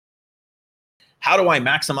how do I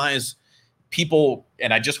maximize people?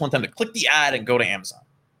 And I just want them to click the ad and go to Amazon,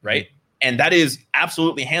 right? Mm-hmm. And that is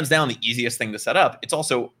absolutely hands down the easiest thing to set up. It's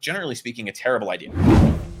also, generally speaking, a terrible idea.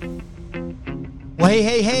 Well,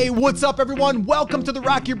 hey, what's up, everyone? Welcome to the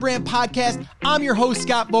Rock Your Brand podcast. I'm your host,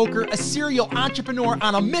 Scott Volker, a serial entrepreneur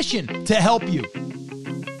on a mission to help you.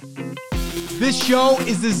 This show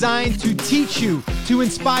is designed to teach you, to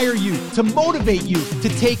inspire you, to motivate you to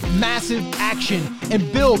take massive action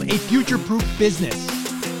and build a future-proof business.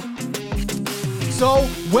 So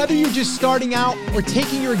whether you're just starting out or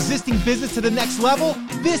taking your existing business to the next level,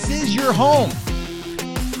 this is your home.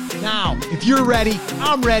 Now, if you're ready,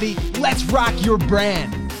 I'm ready. Let's rock your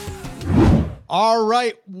brand. All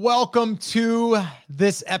right, welcome to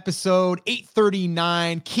this episode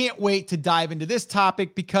 839. Can't wait to dive into this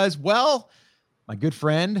topic because, well, my good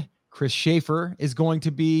friend, Chris Shaffer, is going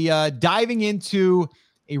to be diving into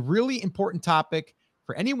a really important topic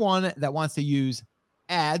for anyone that wants to use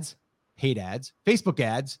ads, paid ads, Facebook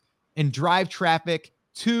ads, and drive traffic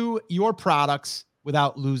to your products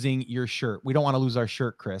without losing your shirt. We don't want to lose our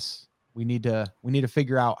shirt, Chris. We need to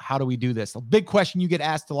figure out, how do we do this? A big question you get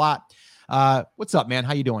asked a lot. What's up, man?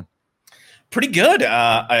 How you doing? Pretty good.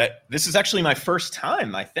 This is actually my first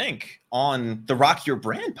time, I think, on the Rock Your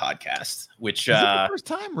Brand podcast, which is it the first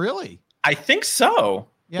time, really? I think so,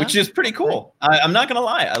 yeah? Which is pretty cool. I'm not gonna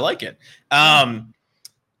lie, I like it.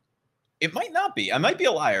 It might not be. I might be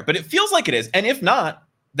a liar, but it feels like it is. And if not,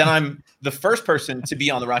 then I'm the first person to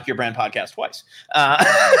be on the Rock Your Brand podcast twice.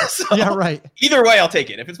 So yeah, right. Either way, I'll take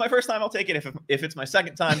it. If it's my first time, I'll take it. If it's my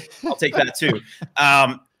second time, I'll take that too.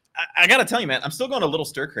 I got to tell you, man, I'm still going a little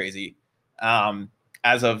stir crazy.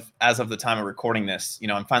 As of the time of recording this,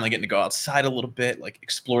 I'm finally getting to go outside a little bit, like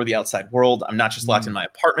explore the outside world. I'm not just locked in my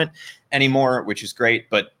apartment anymore, which is great,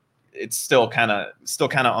 but it's still kind of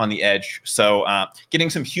on the edge. So getting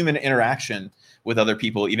some human interaction with other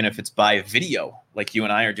people, even if it's by video, like you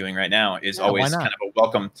and I are doing right now, is always kind of a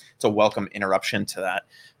welcome. It's a welcome interruption to that.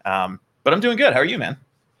 But I'm doing good. How are you, man?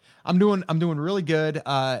 I'm doing really good.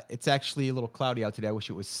 It's actually a little cloudy out today. I wish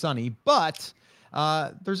it was sunny, but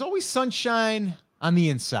there's always sunshine on the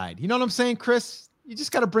inside. You know what I'm saying, Chris? You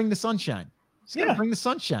just got to bring the sunshine. Bring the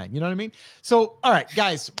sunshine. You know what I mean? So, all right,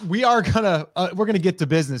 guys, we're gonna get to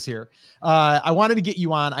business here. I wanted to get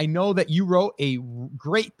you on. I know that you wrote a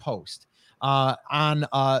great post on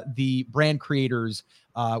the Brand Creators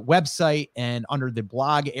website and under the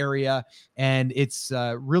blog area, and it's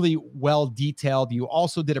really well detailed. You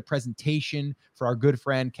also did a presentation for our good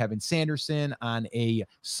friend Kevin Sanderson on a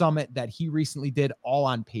summit that he recently did, all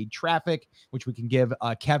on paid traffic, which we can give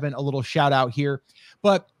Kevin a little shout out here.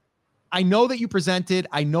 But I know that you presented,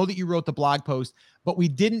 I know that you wrote the blog post, but we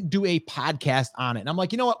didn't do a podcast on it. And I'm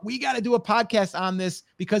like, you know what? We got to do a podcast on this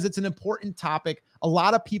because it's an important topic. A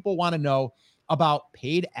lot of people want to know about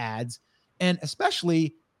paid ads, and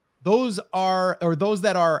especially those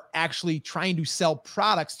that are actually trying to sell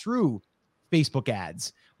products through Facebook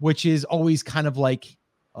ads, which is always kind of like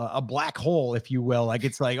a black hole, if you will. Like,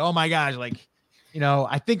 it's like, oh my gosh, like,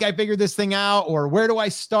 I think I figured this thing out, or where do I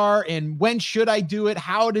start and when should I do it,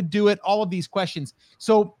 how to do it, all of these questions.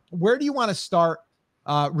 So where do you want to start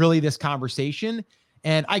really this conversation?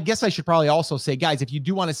 And I guess I should probably also say, guys, if you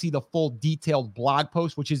do want to see the full detailed blog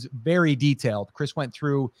post, which is very detailed, Chris went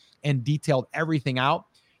through and detailed everything out,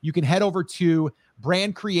 you can head over to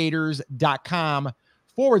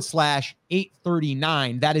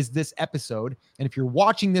brandcreators.com/839. That is this episode. And if you're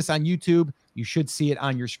watching this on YouTube, you should see it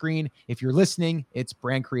on your screen. If you're listening, it's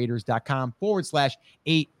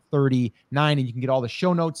brandcreators.com/839. And you can get all the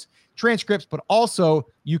show notes, transcripts, but also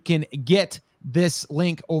you can get this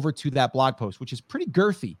link over to that blog post, which is pretty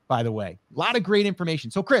girthy, by the way. A lot of great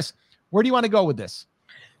information. So, Chris, where do you want to go with this?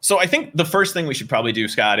 So I think the first thing we should probably do,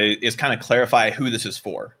 Scott, is kind of clarify who this is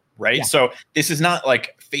for, right? Yeah. So this is not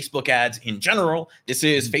like Facebook ads in general. This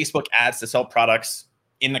is Facebook ads to sell products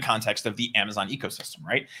in the context of the Amazon ecosystem,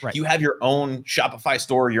 right? You have your own Shopify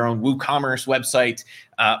store, your own WooCommerce website,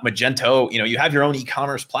 Magento, you have your own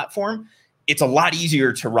e-commerce platform. It's a lot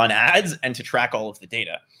easier to run ads and to track all of the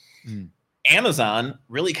data. Amazon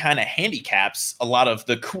really kind of handicaps a lot of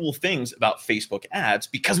the cool things about Facebook ads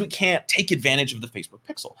because we can't take advantage of the Facebook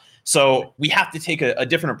pixel. So we have to take a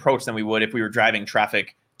different approach than we would if we were driving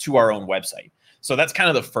traffic to our own website. So that's kind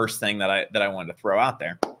of the first thing that I wanted to throw out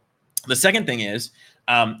there. The second thing is,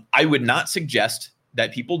 I would not suggest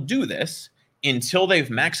that people do this until they've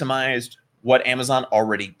maximized what Amazon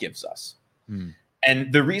already gives us.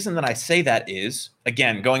 And the reason that I say that is,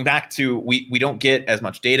 again, going back to we don't get as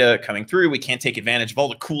much data coming through. We can't take advantage of all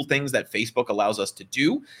the cool things that Facebook allows us to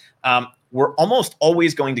do. We're almost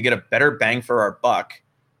always going to get a better bang for our buck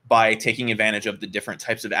by taking advantage of the different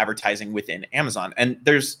types of advertising within Amazon. And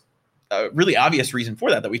there's a really obvious reason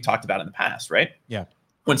for that we've talked about in the past, right? Yeah.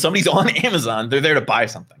 When somebody's on Amazon, they're there to buy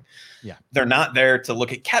something. Yeah. They're not there to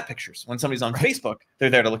look at cat pictures. When somebody's on Facebook, they're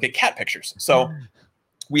there to look at cat pictures. So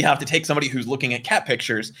we have to take somebody who's looking at cat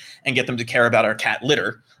pictures and get them to care about our cat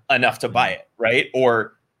litter enough to buy it, right?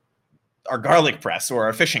 Or our garlic press or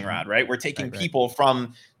our fishing rod, right? We're taking people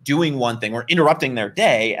from doing one thing, we're interrupting their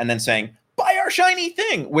day and then saying, buy our shiny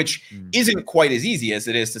thing, which isn't quite as easy as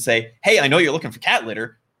it is to say, hey, I know you're looking for cat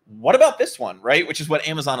litter. What about this one, right? Which is what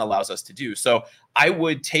Amazon allows us to do. So I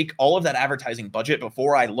would take all of that advertising budget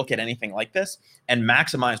before I look at anything like this and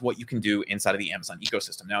maximize what you can do inside of the Amazon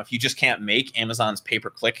ecosystem. Now, if you just can't make Amazon's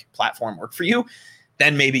pay-per-click platform work for you,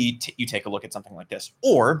 then maybe you take a look at something like this.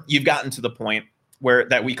 Or you've gotten to the point where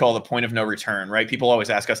that we call the point of no return, right? People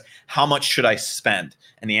always ask us, how much should I spend?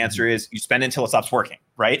 And the answer is you spend until it stops working,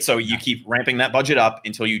 right? So you keep ramping that budget up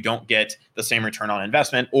until you don't get the same return on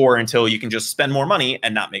investment or until you can just spend more money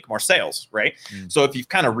and not make more sales, right? So if you've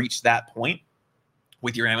kind of reached that point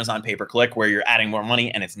with your Amazon pay-per-click where you're adding more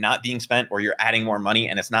money and it's not being spent, or you're adding more money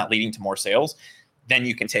and it's not leading to more sales, then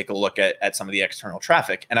you can take a look at some of the external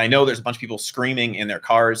traffic. And I know there's a bunch of people screaming in their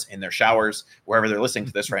cars, in their showers, wherever they're listening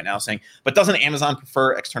to this right now saying, but doesn't Amazon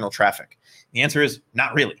prefer external traffic? The answer is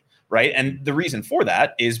not really, right? And the reason for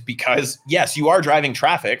that is because, yes, you are driving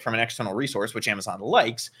traffic from an external resource, which Amazon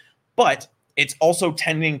likes, but it's also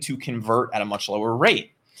tending to convert at a much lower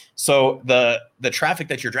rate. So the traffic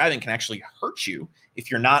that you're driving can actually hurt you if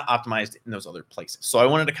you're not optimized in those other places. So I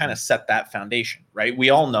wanted to kind of set that foundation, right? We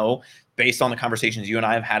all know, based on the conversations you and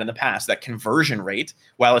I have had in the past, that conversion rate,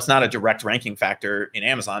 while it's not a direct ranking factor in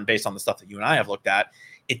Amazon based on the stuff that you and I have looked at,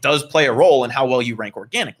 it does play a role in how well you rank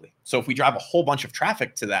organically. So if we drive a whole bunch of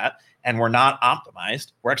traffic to that and we're not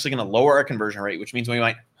optimized, we're actually going to lower our conversion rate, which means we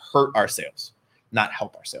might hurt our sales, not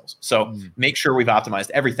help our sales. So make sure we've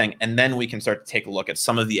optimized everything, and then we can start to take a look at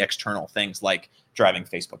some of the external things like driving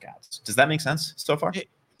Facebook ads. Does that make sense so far?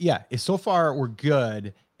 Yeah, so far we're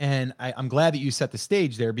good. And I'm glad that you set the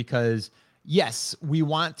stage there because, yes, we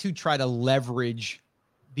want to try to leverage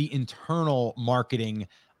the internal marketing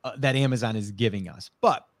that Amazon is giving us.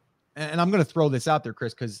 But, and I'm going to throw this out there,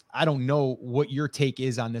 Chris, because I don't know what your take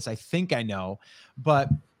is on this. I think I know, but,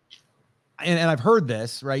 and I've heard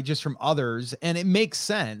this, right, just from others, and it makes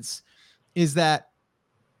sense, is that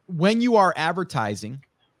when you are advertising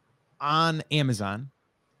on Amazon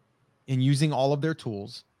and using all of their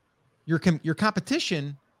tools, your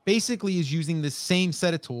competition basically is using the same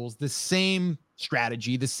set of tools, the same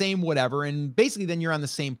strategy, the same whatever, and basically then you're on the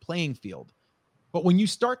same playing field. But when you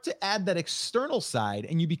start to add that external side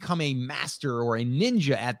and you become a master or a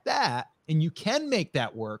ninja at that, and you can make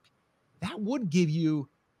that work, that would give you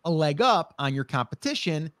a leg up on your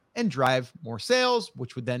competition and drive more sales,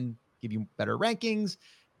 which would then give you better rankings,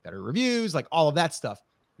 better reviews, like all of that stuff.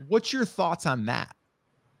 What's your thoughts on that?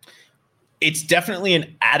 It's definitely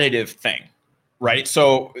an additive thing, right?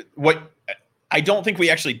 So I don't think we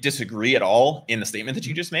actually disagree at all in the statement that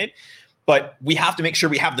you just made, but we have to make sure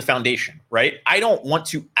we have the foundation, right? I don't want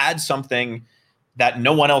to add something that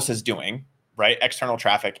no one else is doing, right? External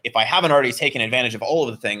traffic, if I haven't already taken advantage of all of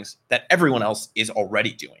the things that everyone else is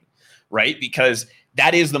already doing, right? Because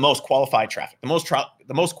that is the most qualified traffic.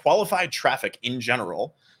 The most qualified traffic in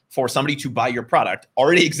general for somebody to buy your product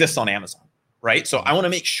already exists on Amazon, right? So I want to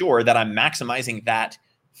make sure that I'm maximizing that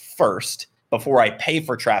first before I pay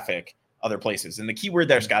for traffic other places. And the key word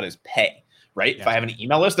there, Scott, is pay, right? Yeah. If I have an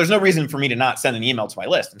email list, there's no reason for me to not send an email to my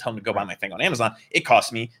list and tell them to go buy my thing on Amazon. It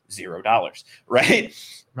costs me $0, right?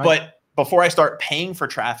 But before I start paying for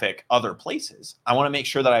traffic other places, I want to make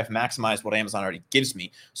sure that I've maximized what Amazon already gives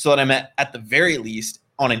me so that I'm at the very least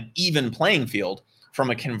on an even playing field from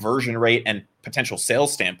a conversion rate and potential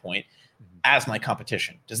sales standpoint as my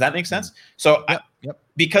competition. Does that make sense? So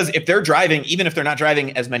because if they're driving, even if they're not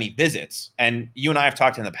driving as many visits, and you and I have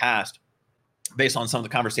talked in the past based on some of the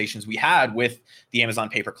conversations we had with the Amazon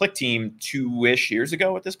pay-per-click team 2-ish years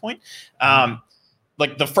ago at this point,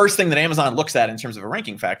 like the first thing that Amazon looks at in terms of a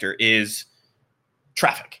ranking factor is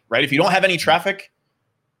traffic, right? If you don't have any traffic,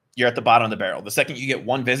 you're at the bottom of the barrel. The second you get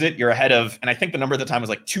one visit, you're ahead of, and I think the number at the time was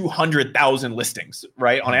like 200,000 listings,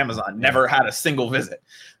 right? On Amazon, never had a single visit,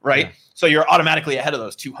 right? Yeah. So you're automatically ahead of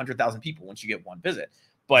those 200,000 people once you get one visit.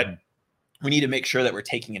 But we need to make sure that we're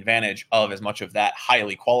taking advantage of as much of that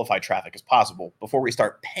highly qualified traffic as possible before we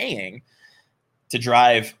start paying to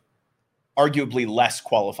drive arguably less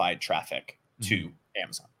qualified traffic to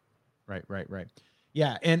Amazon. Right.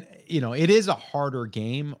 Yeah. And, it is a harder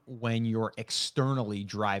game when you're externally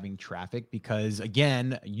driving traffic because,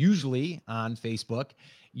 again, usually on Facebook,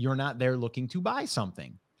 you're not there looking to buy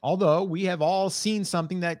something. Although we have all seen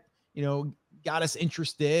something that, got us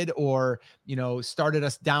interested or, started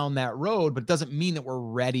us down that road, but it doesn't mean that we're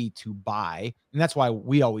ready to buy. And that's why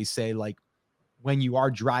we always say, like, when you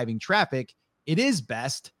are driving traffic, it is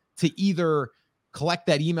best to either collect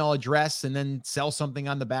that email address and then sell something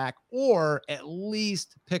on the back, or at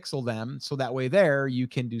least pixel them. So that way there you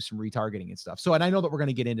can do some retargeting and stuff. So, and I know that we're going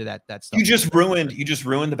to get into that stuff. You just ruined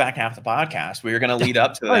the back half of the podcast. We were going to lead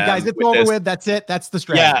up to all right, guys, it's over with. That's it. That's the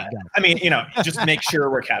strategy. Yeah. I mean, just make sure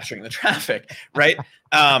we're capturing the traffic, right?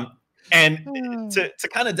 And to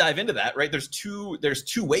kind of dive into that, right? There's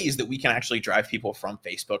two ways that we can actually drive people from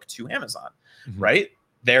Facebook to Amazon, right?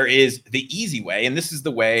 There is the easy way, and this is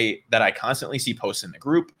the way that I constantly see posts in the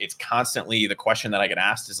group. It's constantly the question that I get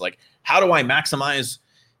asked is like, how do I maximize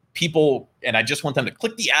people? And I just want them to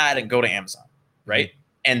click the ad and go to Amazon, right?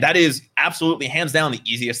 And that is absolutely hands down the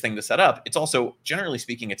easiest thing to set up. It's also, generally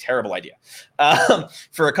speaking, a terrible idea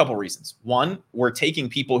for a couple reasons. One, we're taking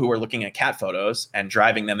people who are looking at cat photos and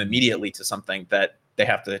driving them immediately to something that they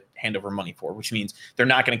have to hand over money for, which means they're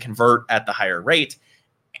not going to convert at the higher rate.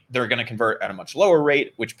 They're going to convert at a much lower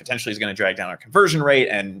rate, which potentially is going to drag down our conversion rate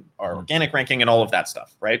and our organic ranking and all of that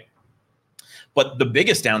stuff, right? But the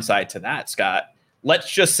biggest downside to that, Scott, let's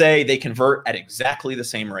just say they convert at exactly the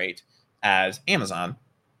same rate as Amazon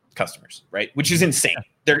customers, right? Which is insane.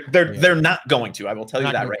 They're not going to, I will tell you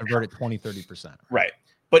that right now. Convert at 20, 30%. Right.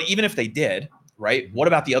 But even if they did, right, what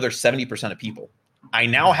about the other 70% of people? I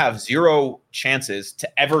now have zero chances to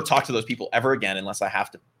ever talk to those people ever again unless I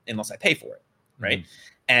pay for it, right?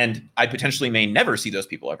 And I potentially may never see those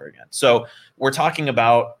people ever again. So we're talking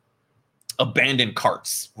about abandoned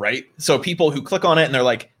carts, right? So people who click on it and they're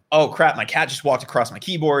like, oh crap, my cat just walked across my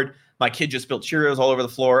keyboard. My kid just spilled Cheerios all over the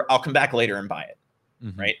floor. I'll come back later and buy it,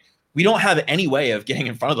 right? We don't have any way of getting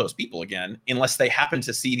in front of those people again unless they happen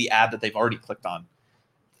to see the ad that they've already clicked on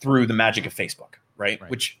through the magic of Facebook, right?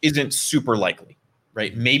 Which isn't super likely,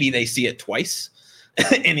 right? Maybe they see it twice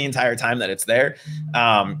in the entire time that it's there.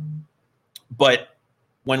 But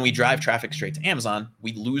when we drive traffic straight to Amazon,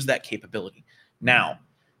 we lose that capability. Now,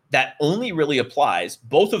 that only really applies,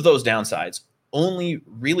 both of those downsides only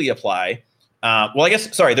really apply. Well, I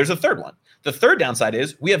guess, sorry, there's a third one. The third downside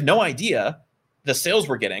is we have no idea the sales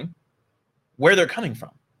we're getting, where they're coming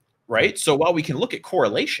from, right? So while we can look at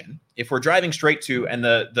correlation, if we're driving straight to, and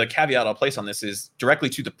the caveat I'll place on this is directly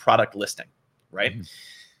to the product listing, right?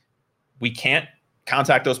 We can't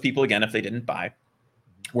contact those people again if they didn't buy.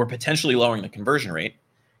 We're potentially lowering the conversion rate.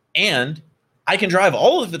 And I can drive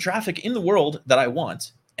all of the traffic in the world that I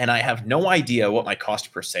want, and I have no idea what my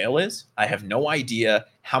cost per sale is. I have no idea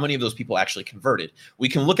how many of those people actually converted. We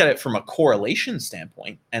can look at it from a correlation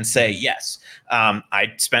standpoint and say, yes,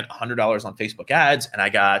 I spent $100 on Facebook ads and I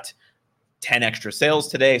got 10 extra sales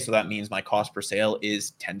today. So that means my cost per sale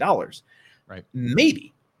is $10. Right.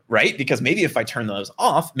 Maybe, right? Because maybe if I turn those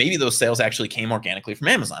off, maybe those sales actually came organically from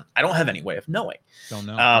Amazon. I don't have any way of knowing. Don't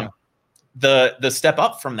know. The step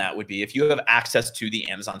up from that would be if you have access to the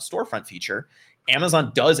Amazon storefront feature,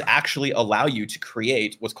 Amazon does actually allow you to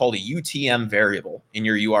create what's called a UTM variable in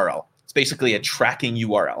your URL. It's basically a tracking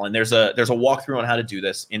URL. And there's a walkthrough on how to do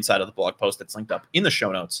this inside of the blog post that's linked up in the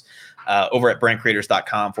show notes over at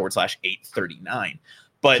brandcreators.com/839.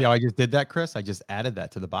 But see how I just did that, Chris? I just added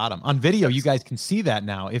that to the bottom. On video, you guys can see that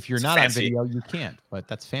now. If you're not fancy. On video, you can't, but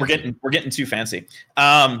that's fancy. We're getting too fancy.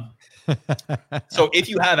 So if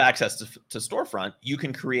you have access to storefront, you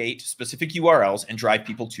can create specific URLs and drive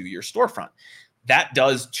people to your storefront. That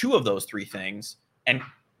does two of those three things and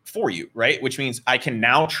for you, right? Which means I can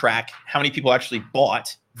now track how many people actually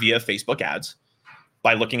bought via Facebook ads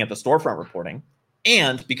by looking at the storefront reporting.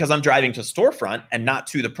 And because I'm driving to storefront and not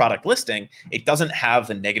to the product listing, it doesn't have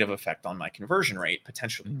the negative effect on my conversion rate,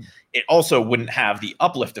 potentially. It also wouldn't have the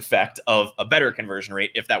uplift effect of a better conversion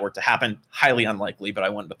rate if that were to happen. Highly unlikely, but I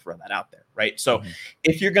wanted to throw that out there, right? So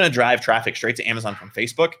if you're going to drive traffic straight to Amazon from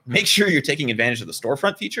Facebook, make sure you're taking advantage of the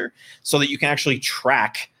storefront feature so that you can actually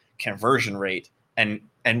track conversion rate and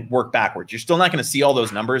work backwards. You're still not going to see all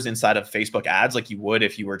those numbers inside of Facebook ads like you would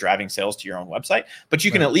if you were driving sales to your own website, but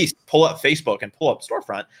you can at least pull up Facebook and pull up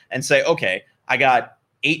storefront and say, okay, I got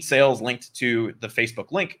 8 sales linked to the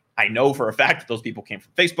Facebook link. I know for a fact that those people came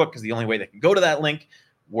from Facebook because the only way they can go to that link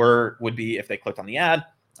would be if they clicked on the ad.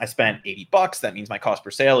 I spent $80. That means my cost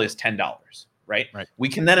per sale is $10, right? We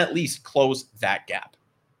can then at least close that gap.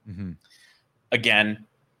 Again,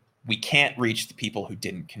 we can't reach the people who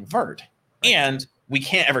didn't convert. And we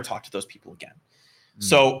can't ever talk to those people again.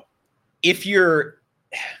 So if you're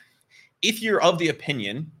of the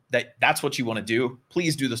opinion that that's what you want to do,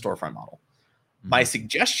 please do the storefront model. My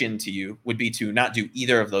suggestion to you would be to not do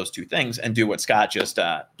either of those two things and do what Scott just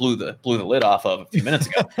blew the lid off of a few minutes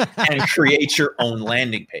ago and create your own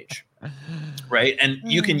landing page, right? And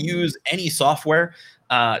you can use any software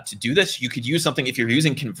to do this. You could use something if you're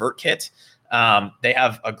using ConvertKit. They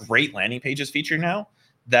have a great landing pages feature now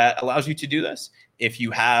that allows you to do this. If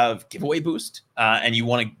you have Giveaway Boost and you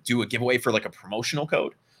want to do a giveaway for like a promotional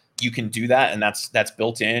code, you can do that, and that's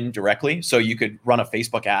built in directly. So you could run a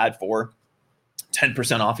Facebook ad for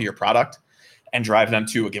 10% off of your product and drive them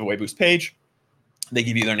to a Giveaway Boost page. They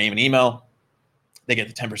give you their name and email. They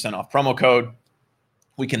get the 10% off promo code.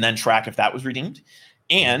 We can then track if that was redeemed,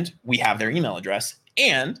 and we have their email address,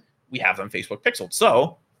 and we have them Facebook pixeled.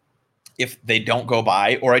 So if they don't go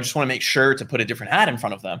by, or I just want to make sure to put a different ad in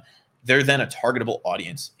front of them, they're then a targetable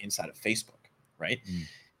audience inside of Facebook, right?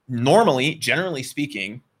 Normally, generally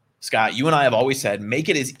speaking, Scott, you and I have always said, make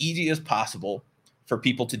it as easy as possible for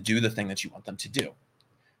people to do the thing that you want them to do,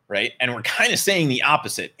 right? And we're kind of saying the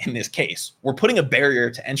opposite in this case. We're putting a barrier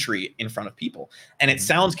to entry in front of people. And it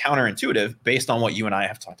sounds counterintuitive based on what you and I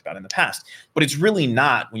have talked about in the past, but it's really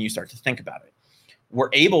not when you start to think about it. We're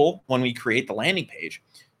able, when we create the landing page,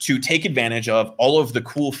 to take advantage of all of the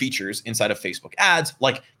cool features inside of Facebook ads,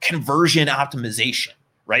 like conversion optimization,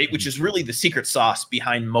 right? Which is really the secret sauce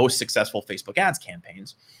behind most successful Facebook ads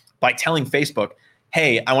campaigns, by telling Facebook,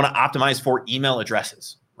 hey, I want to optimize for email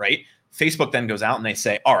addresses, right? Facebook then goes out and they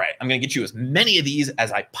say, all right, I'm going to get you as many of these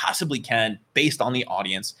as I possibly can based on the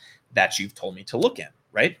audience that you've told me to look in,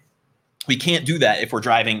 right? We can't do that if we're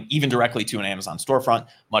driving even directly to an Amazon storefront,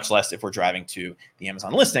 much less if we're driving to the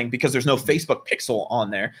Amazon listing, because there's no Facebook pixel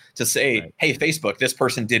on there to say, hey, Facebook, this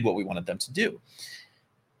person did what we wanted them to do.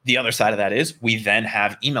 The other side of that is we then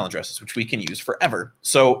have email addresses, which we can use forever.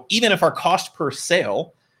 So even if our cost per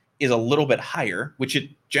sale is a little bit higher, which it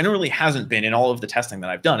generally hasn't been in all of the testing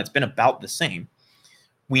that I've done, it's been about the same.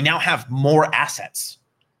 We now have more assets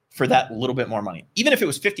for that little bit more money, even if it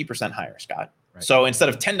was 50% higher, Scott. Right. So instead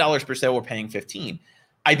of $10 per sale, we're paying $15.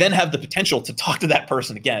 I then have the potential to talk to that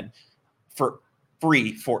person again for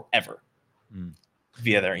free forever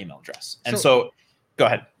via their email address. And so go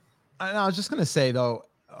ahead. I was just going to say though,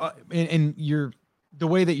 and the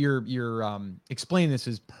way that you're explaining this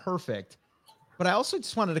is perfect. But I also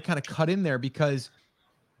just wanted to kind of cut in there, because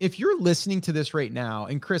if you're listening to this right now,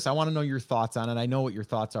 and Chris, I want to know your thoughts on it. I know what your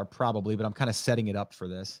thoughts are probably, but I'm kind of setting it up for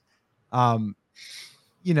this.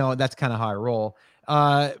 That's kind of how I roll.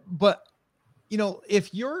 But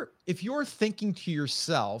if you're thinking to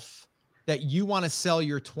yourself that you want to sell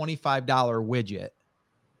your $25 widget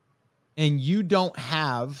and you don't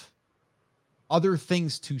have other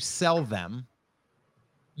things to sell them,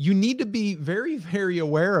 you need to be very, very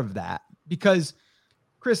aware of that. Because,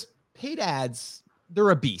 Chris, paid ads,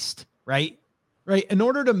 they're a beast, right? Right. In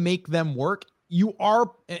order to make them work,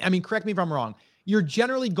 correct me if I'm wrong, you're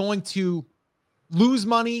generally going to lose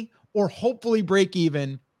money or hopefully break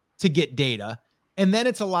even to get data. And then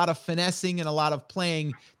it's a lot of finessing and a lot of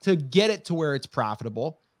playing to get it to where it's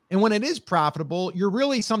profitable. And when it is profitable,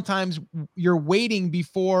 sometimes you're waiting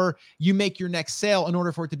before you make your next sale in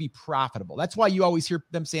order for it to be profitable. That's why you always hear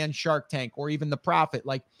them say on Shark Tank or even The Profit,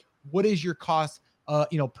 like, what is your cost,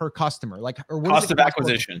 per customer? Like, or what cost of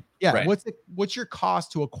acquisition. Yeah. Right. What's your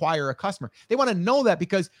cost to acquire a customer? They want to know that,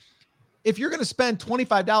 because if you're going to spend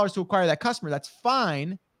 $25 to acquire that customer, that's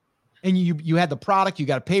fine. And you had the product, you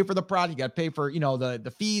got to pay for the product, you got to pay for,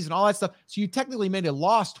 the fees and all that stuff. So you technically made a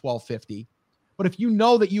loss $12.50. But if you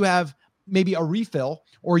know that you have maybe a refill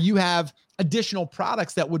or you have additional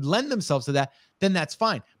products that would lend themselves to that, then that's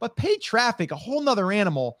fine. But paid traffic, a whole nother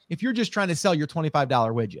animal if you're just trying to sell your $25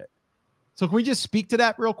 widget. So can we just speak to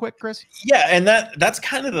that real quick, Chris? Yeah, and that's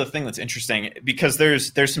kind of the thing that's interesting, because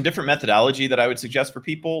there's some different methodology that I would suggest for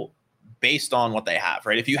people based on what they have,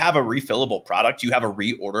 right? If you have a refillable product, you have a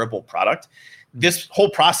reorderable product, this whole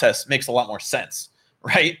process makes a lot more sense,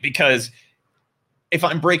 right? Because if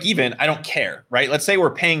I'm break even, I don't care, right? Let's say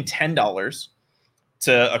we're paying $10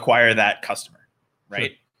 to acquire that customer,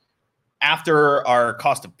 right? Sure. After our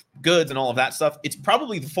cost of goods and all of that stuff, it's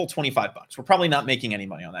probably the full $25. We're probably not making any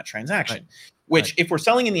money on that transaction, right. Which if we're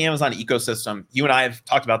selling in the Amazon ecosystem, you and I have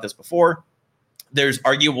talked about this before, there's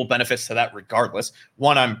arguable benefits to that regardless.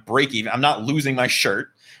 One, I'm break even. I'm not losing my shirt,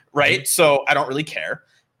 right? So I don't really care.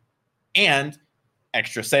 And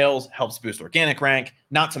extra sales helps boost organic rank.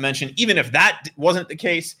 Not to mention, even if that wasn't the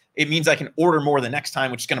case, it means I can order more the next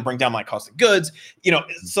time, which is going to bring down my cost of goods.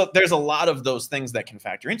 So there's a lot of those things that can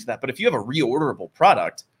factor into that. But if you have a reorderable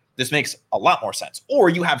product, this makes a lot more sense. Or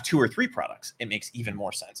you have 2 or 3 products, it makes even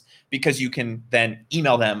more sense, because you can then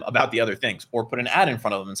email them about the other things or put an ad in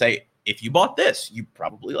front of them and say, if you bought this, you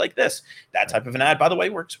probably like this. That type of an ad, by the way,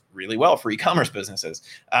 works really well for e-commerce businesses.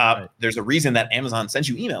 There's a reason that Amazon sends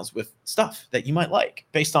you emails with stuff that you might like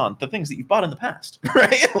based on the things that you've bought in the past,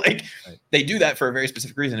 right? Like they do that for a very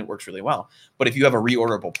specific reason. It works really well. But if you have a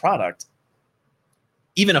reorderable product,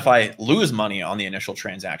 even if I lose money on the initial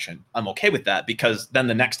transaction, I'm okay with that, because then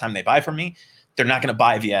the next time they buy from me, they're not going to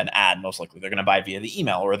buy via an ad. Most likely they're going to buy via the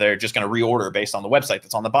email, or they're just going to reorder based on the website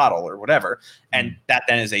that's on the bottle or whatever. And that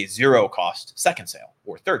then is a zero cost second sale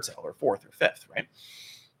or third sale or fourth or fifth, right?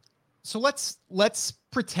 So let's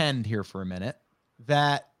pretend here for a minute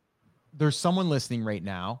that there's someone listening right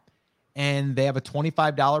now and they have a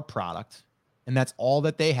 $25 product and that's all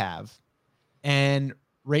that they have. And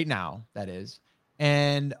right now that is,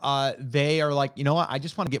 and they are like, you know what? I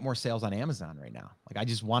just want to get more sales on Amazon right now. Like, I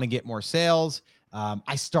just want to get more sales.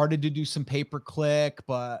 I started to do some pay-per-click,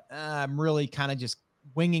 but I'm really kind of just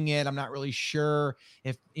winging it. I'm not really sure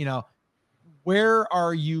if, where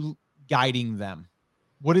are you guiding them?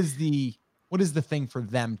 What is the thing for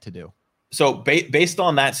them to do? So based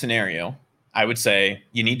on that scenario, I would say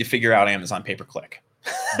you need to figure out Amazon pay-per-click.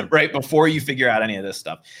 Right before you figure out any of this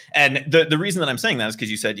stuff. And the reason that I'm saying that is because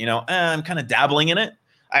you said, I'm kind of dabbling in it.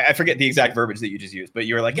 I forget the exact verbiage that you just used, but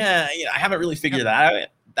you were like, I haven't really figured that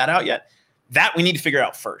out yet. That we need to figure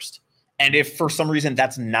out first. And if for some reason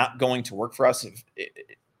that's not going to work for us,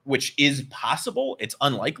 which is possible, it's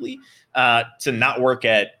unlikely to not work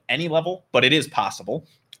at any level, but it is possible,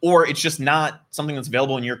 or it's just not something that's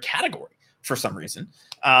available in your category for some reason,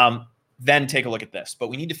 then take a look at this. But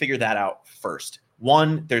we need to figure that out first.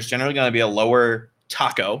 One, there's generally going to be a lower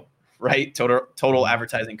TACO, right? Total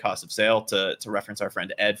advertising cost of sale, to reference our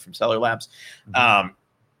friend Ed from Seller Labs.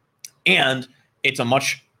 And it's a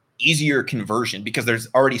much easier conversion because there's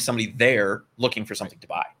already somebody there looking for something to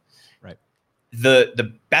buy. Right.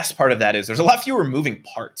 The best part of that is there's a lot fewer moving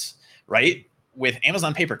parts, right? With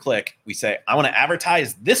Amazon pay-per-click, we say, I want to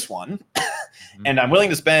advertise this one and I'm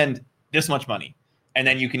willing to spend this much money. And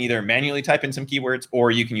then you can either manually type in some keywords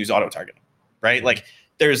or you can use auto targeting. Right? Like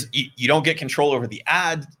you don't get control over the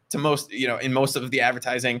ad to most, in most of the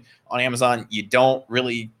advertising on Amazon. You don't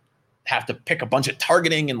really have to pick a bunch of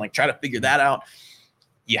targeting and like try to figure that out.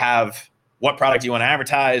 You have what product you want to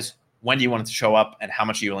advertise, when do you want it to show up, and how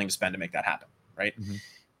much are you willing to spend to make that happen, right?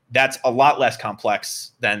 That's a lot less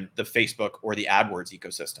complex than the Facebook or the AdWords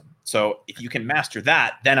ecosystem. So if you can master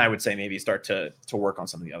that, then I would say maybe start to work on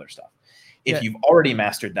some of the other stuff. If you've already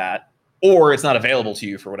mastered that, or it's not available to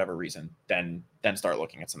you for whatever reason, then start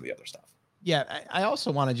looking at some of the other stuff. Yeah. I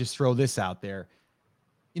also want to just throw this out there.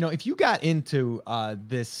 If you got into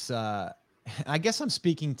this, I guess I'm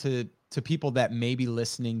speaking to people that may be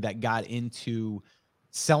listening that got into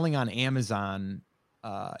selling on Amazon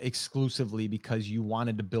exclusively because you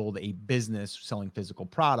wanted to build a business selling physical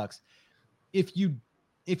products. If you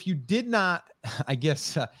did not, I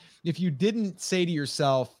guess, if you didn't say to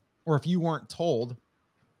yourself, or if you weren't told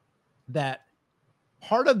that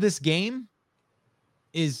part of this game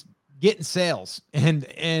is getting sales,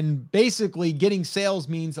 and basically getting sales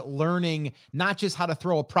means learning not just how to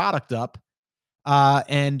throw a product up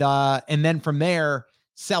and then from there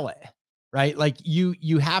sell it, right? Like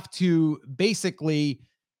you have to basically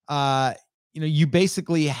you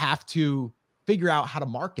basically have to figure out how to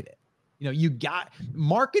market it. You got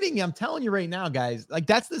marketing. I'm telling you right now, guys, like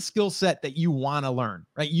that's the skill set that you want to learn,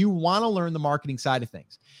 right? You want to learn the marketing side of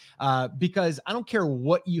things because I don't care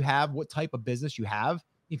what you have, what type of business you have.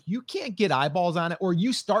 If you can't get eyeballs on it, or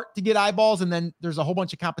you start to get eyeballs and then there's a whole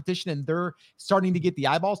bunch of competition and they're starting to get the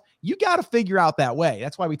eyeballs, you got to figure out that way.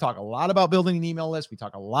 That's why we talk a lot about building an email list. We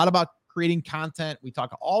talk a lot about creating content. We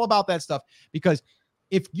talk all about that stuff, because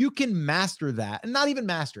if you can master that, and not even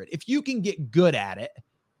master it, if you can get good at it,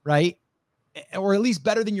 right? Or at least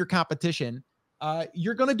better than your competition,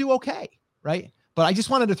 you're going to do okay, right? But I just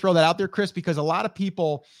wanted to throw that out there, Chris, because a lot of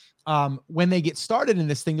people, when they get started in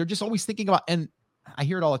this thing, they're just always thinking about, and I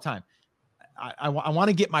hear it all the time, I want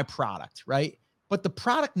to get my product, right? But the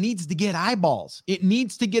product needs to get eyeballs. It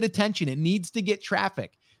needs to get attention. It needs to get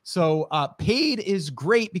traffic. So paid is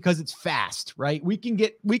great because it's fast, right? We can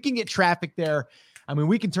get traffic there. I mean,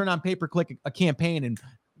 we can turn on pay-per-click a campaign and,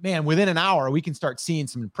 man, within an hour, we can start seeing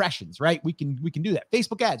some impressions, right? We can do that.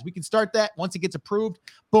 Facebook ads, we can start that. Once it gets approved,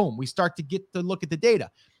 boom, we start to get to look at the data.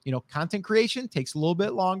 Content creation takes a little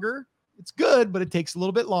bit longer. It's good, but it takes a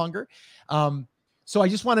little bit longer. So I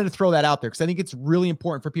just wanted to throw that out there because I think it's really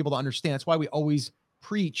important for people to understand. That's why we always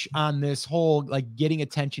preach on this whole, like, getting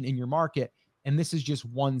attention in your market. And this is just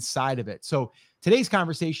one side of it. So today's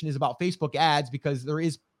conversation is about Facebook ads, because there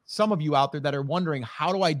is some of you out there that are wondering,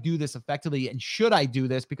 how do I do this effectively? And should I do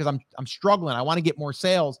this? Because I'm struggling. I want to get more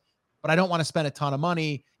sales. but I don't want to spend a ton of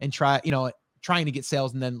money and trying to get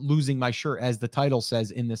sales and then losing my shirt, as the title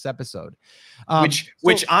says in this episode.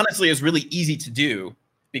 Which honestly is really easy to do,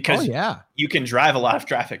 because you can drive a lot of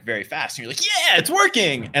traffic very fast and you're like, yeah, it's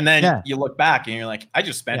working. And then you look back and you're like, I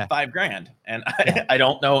just spent $5,000 and I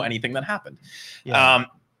don't know anything that happened.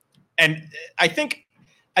 And I think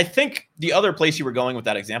the other place you were going with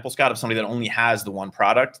that example, Scott, of somebody that only has the one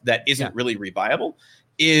product that isn't really reviable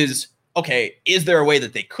is, okay, is there a way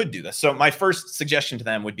that they could do this? So my first suggestion to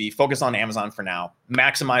them would be focus on Amazon for now,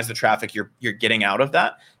 maximize the traffic you're getting out of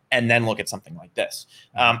that, and then look at something like this.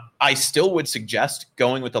 I still would suggest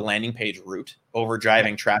going with the landing page route over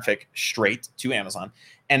driving traffic straight to Amazon.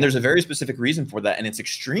 And there's a very specific reason for that. And it's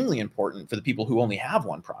extremely important for the people who only have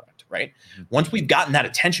one product, right? Once we've gotten that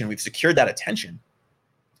attention, we've secured that attention,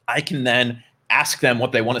 I can then ask them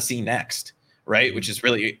what they want to see next, right? Which is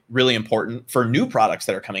really, really important for new products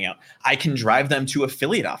that are coming out. I can drive them to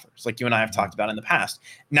affiliate offers like you and I have talked about in the past.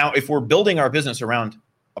 Now, if we're building our business around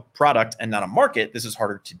a product and not a market, this is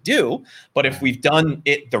harder to do. But if we've done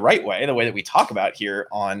it the right way, the way that we talk about here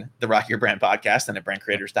on the Rock Your Brand podcast and at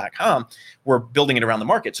brandcreators.com, we're building it around the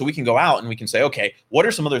market. So we can go out and we can say, okay, what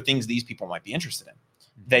are some other things these people might be interested in?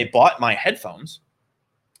 They bought my headphones.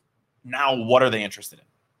 Now, what are they interested in?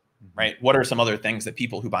 Right? What are some other things that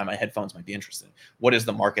people who buy my headphones might be interested in? What is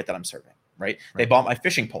the market that I'm serving? Right? They bought my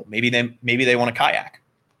fishing pole. Maybe they want a kayak.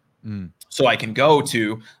 So I can go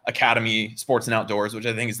to Academy Sports and Outdoors, which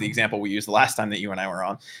I think is the example we used the last time that you and I were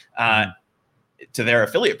on, to their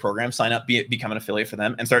affiliate program, sign up, become an affiliate for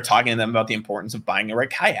them, and start talking to them about the importance of buying the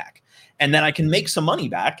right kayak. And then I can make some money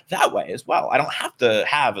back that way as well. I don't have to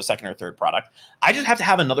have a second or third product. I just have to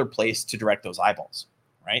have another place to direct those eyeballs.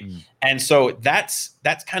 Right. And so that's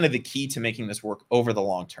kind of the key to making this work over the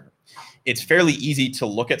long term. It's fairly easy to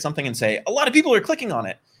look at something and say, a lot of people are clicking on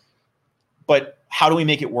it, but how do we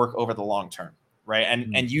make it work over the long term? Right.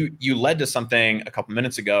 And you led to something a couple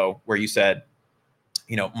minutes ago where you said,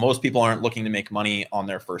 most people aren't looking to make money on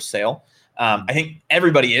their first sale. I think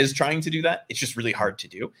everybody is trying to do that. It's just really hard to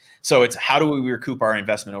do. So it's how do we recoup our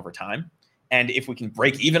investment over time? And if we can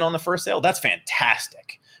break even on the first sale, that's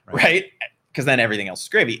fantastic. Right. Because then everything else is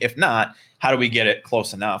gravy. If not, how do we get it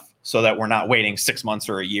close enough so that we're not waiting 6 months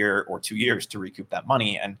or a year or 2 years to recoup that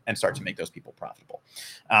money and start to make those people profitable?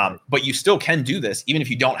 But you still can do this even if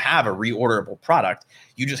you don't have a reorderable product.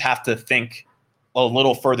 You just have to think a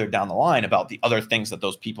little further down the line about the other things that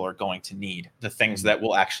those people are going to need, the things that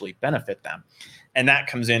will actually benefit them. And that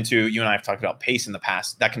comes into, you and I have talked about pace in the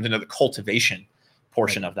past, that comes into the cultivation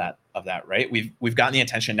portion of that, right? We've gotten the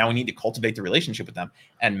attention. Now we need to cultivate the relationship with them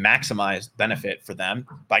and maximize benefit for them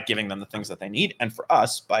by giving them the things that they need. And for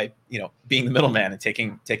us by, being the middleman and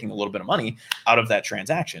taking a little bit of money out of that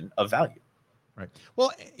transaction of value. Right.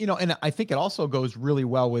 Well, and I think it also goes really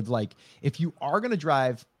well with, like, if you are going to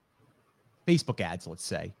drive Facebook ads, let's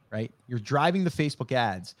say, right? You're driving the Facebook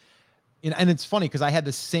ads. And it's funny because I had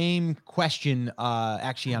the same question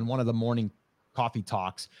actually on one of the morning coffee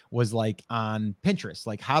talks, was like on Pinterest.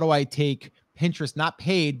 Like, how do I take Pinterest, not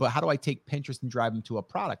paid, but how do I take Pinterest and drive them to a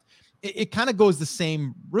product? It kind of goes the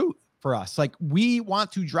same route for us. Like, we want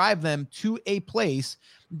to drive them to a place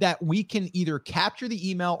that we can either capture the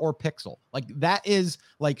email or pixel. Like, that is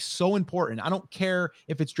like so important. I don't care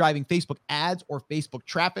if it's driving Facebook ads or Facebook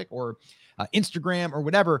traffic or Instagram or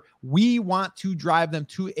whatever. We want to drive them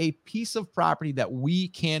to a piece of property that we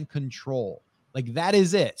can control. Like, that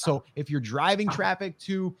is it. So if you're driving traffic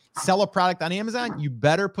to sell a product on Amazon, you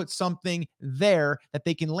better put something there that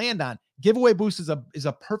they can land on. Giveaway Boost is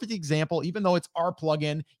a perfect example, even though it's our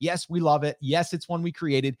plugin. Yes, we love it. Yes, it's one we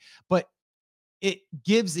created, but it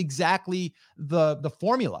gives exactly the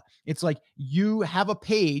formula. It's like you have a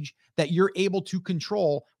page that you're able to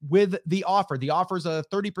control with the offer. The offer is a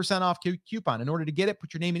 30% off coupon. In order to get it,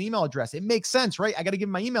 put your name and email address. It makes sense, right? I got to give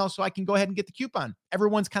my email so I can go ahead and get the coupon.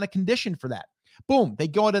 Everyone's kind of conditioned for that. Boom. They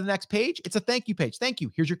go to the next page. It's a thank you page. Thank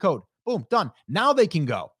you. Here's your code. Boom. Done. Now they can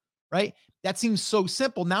go, right? That seems so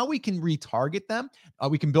simple. Now we can retarget them.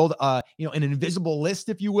 We can build an invisible list,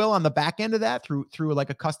 if you will, on the back end of that through like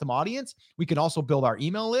a custom audience. We can also build our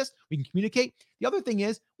email list. We can communicate. The other thing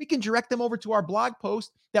is we can direct them over to our blog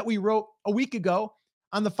post that we wrote a week ago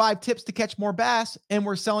on the 5 tips to catch more bass. And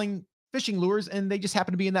we're selling fishing lures, and they just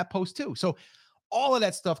happen to be in that post too. So all of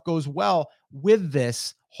that stuff goes well with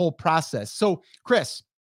this whole process. So, Chris,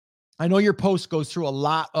 I know your post goes through a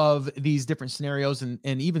lot of these different scenarios and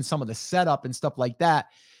even some of the setup and stuff like that.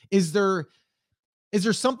 Is there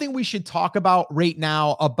something we should talk about right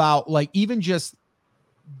now about, like, even just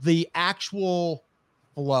the actual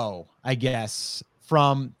flow, I guess,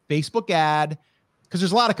 from Facebook ad because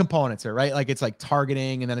there's a lot of components there, right? Like it's like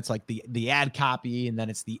targeting, and then it's like the ad copy, and then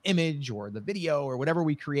it's the image or the video or whatever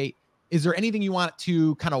we create. Is there anything you want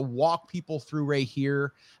to kind of walk people through right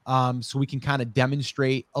here, so we can kind of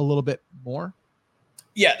demonstrate a little bit more?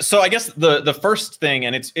 Yeah. So I guess the first thing,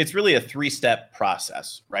 and it's really a 3-step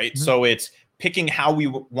process, right? Mm-hmm. So it's picking how we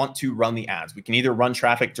want to run the ads. We can either run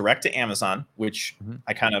traffic direct to Amazon, which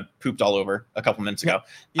I kind of pooped all over a couple minutes ago,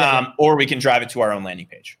 or we can drive it to our own landing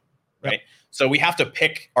page, right? Yep. So we have to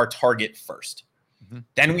pick our target first.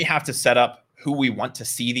 Then we have to set up who we want to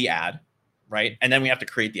see the ad, right? And then we have to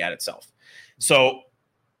create the ad itself. So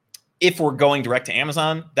if we're going direct to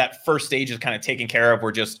Amazon, that first stage is kind of taken care of.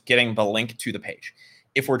 We're just getting the link to the page.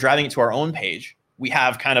 If we're driving it to our own page, we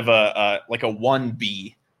have kind of like a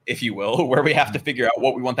 1B, if you will, where we have to figure out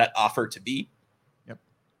what we want that offer to be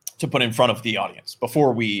to put in front of the audience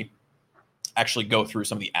before we actually go through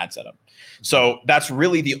some of the ad setup. So that's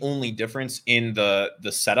really the only difference in the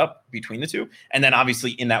setup between the two. And then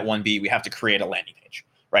obviously in that 1B, we have to create a landing page,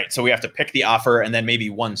 right? So we have to pick the offer, and then maybe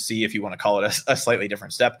 1C, if you want to call it a slightly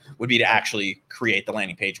different step, would be to actually create the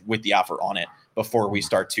landing page with the offer on it before we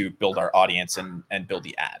start to build our audience and build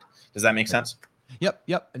the ad. Does that make sense? Yep.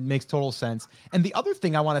 It makes total sense. And the other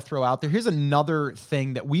thing I want to throw out there, here's another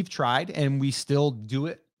thing that we've tried and we still do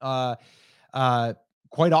it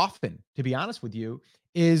quite often, to be honest with you,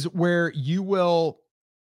 is where you will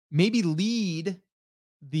maybe lead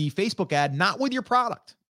the Facebook ad, not with your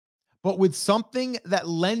product, but with something that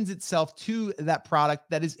lends itself to that product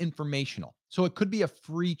that is informational. So it could be a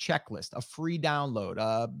free checklist, a free download,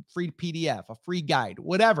 a free PDF, a free guide,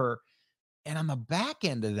 whatever. And on the back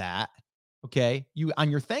end of that, okay, you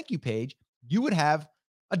on your thank you page, you would have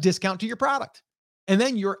a discount to your product. And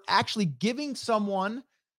then you're actually giving someone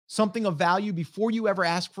something of value before you ever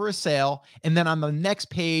ask for a sale. And then on the next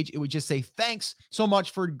page, it would just say, thanks so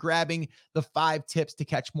much for grabbing the 5 tips to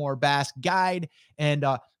catch more bass guide. And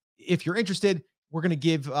if you're interested, we're going to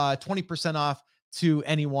give 20% off to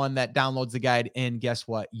anyone that downloads the guide. And guess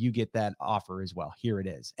what? You get that offer as well. Here it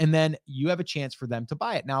is. And then you have a chance for them to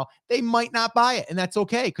buy it. Now, they might not buy it, and that's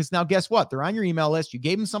okay, because now guess what? They're on your email list. You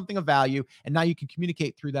gave them something of value, and now you can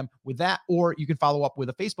communicate through them with that, or you can follow up with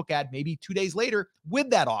a Facebook ad maybe 2 days later with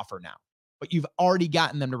that offer now. But you've already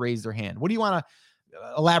gotten them to raise their hand. What do you want to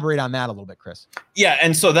elaborate on that a little bit, Chris? Yeah.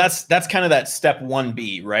 And so that's kind of that step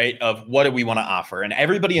 1B, right? Of what do we want to offer? And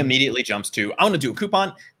everybody immediately jumps to, I want to do a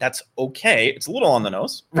coupon. That's okay. It's a little on the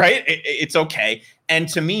nose, right? It's okay. And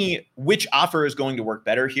to me, which offer is going to work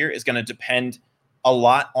better here is going to depend a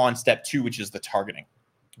lot on step 2, which is the targeting,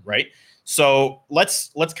 right? So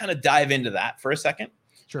let's kind of dive into that for a second.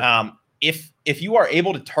 Sure. If you are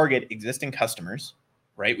able to target existing customers,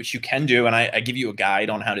 right, which you can do, and I give you a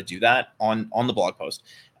guide on how to do that on the blog post.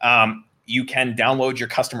 You can download your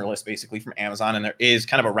customer list basically from Amazon, and there is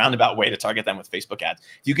kind of a roundabout way to target them with Facebook ads.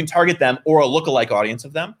 If you can target them or a lookalike audience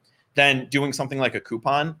of them, then doing something like a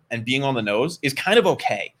coupon and being on the nose is kind of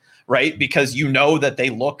okay, right? Because you know that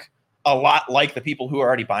they look a lot like the people who are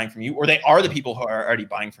already buying from you, or they are the people who are already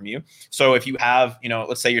buying from you. So if you have,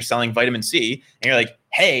 let's say you're selling vitamin C and you're like,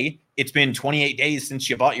 hey, it's been 28 days since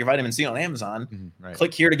you bought your vitamin C on Amazon. Right.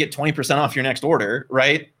 Click here to get 20% off your next order,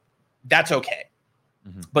 right? That's okay.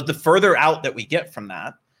 But the further out that we get from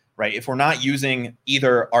that, right, if we're not using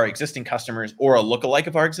either our existing customers or a lookalike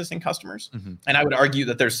of our existing customers, and I would argue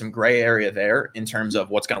that there's some gray area there in terms of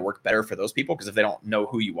what's going to work better for those people, because if they don't know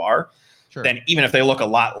who you are, then even if they look a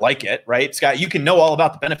lot like it, right, Scott, you can know all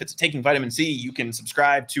about the benefits of taking vitamin C. You can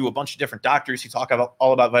subscribe to a bunch of different doctors who talk about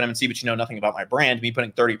all about vitamin C, but you know nothing about my brand. Me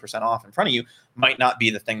putting 30% off in front of you might not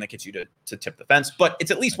be the thing that gets you to tip the fence, but it's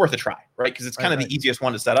at least worth a try, right? Because it's kind of the easiest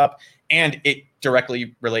one to set up, and it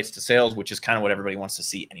directly relates to sales, which is kind of what everybody wants to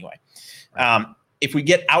see anyway. If we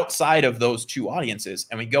get outside of those 2 audiences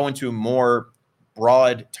and we go into more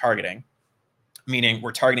broad targeting, meaning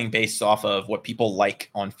we're targeting based off of what people like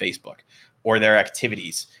on Facebook or their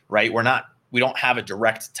activities, right? We don't have a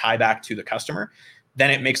direct tie back to the customer. Then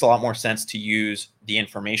it makes a lot more sense to use the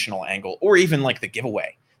informational angle, or even like the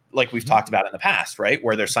giveaway, like we've talked about in the past, right?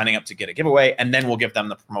 Where they're signing up to get a giveaway, and then we'll give them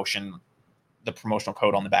the promotional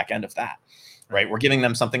code on the back end of that, right? We're giving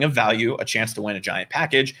them something of value, a chance to win a giant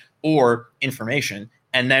package or information.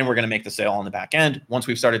 And then we're going to make the sale on the back end once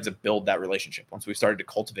we've started to build that relationship, once we've started to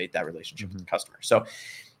cultivate that relationship with the customer. So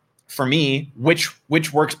for me, which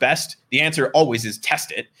works best? The answer always is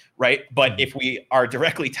test it, right? But if we are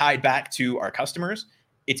directly tied back to our customers,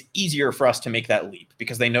 it's easier for us to make that leap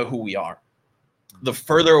because they know who we are. The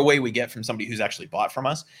further away we get from somebody who's actually bought from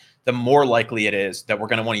us, the more likely it is that we're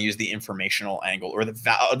going to want to use the informational angle, or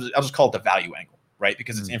I'll just call it the value angle, right?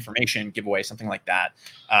 Because it's information, giveaway, something like that.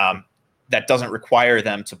 that doesn't require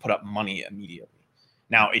them to put up money immediately.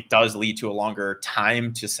 Now, it does lead to a longer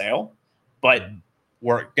time to sale, but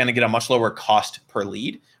we're going to get a much lower cost per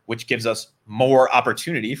lead, which gives us more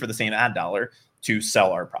opportunity for the same ad dollar to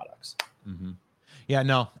sell our products. Mm-hmm. Yeah,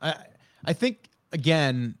 no, I think,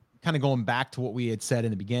 again, kind of going back to what we had said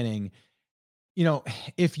in the beginning, you know,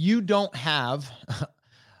 if you don't have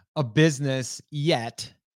a business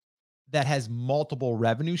yet that has multiple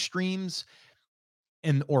revenue streams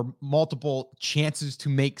and or multiple chances to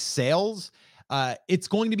make sales, it's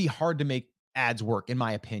going to be hard to make ads work, in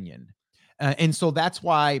my opinion. And so that's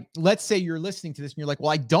why, let's say you're listening to this and you're like, well,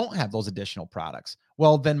 I don't have those additional products.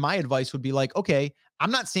 Well, then my advice would be like, okay, I'm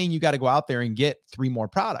not saying you got to go out there and get 3 more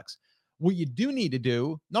products. What you do need to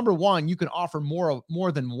do, number one, you can offer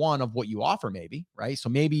more than one of what you offer, maybe, right? So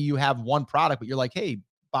maybe you have one product, but you're like, hey,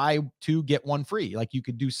 buy 2, get 1 free. Like, you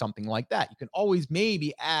could do something like that. You can always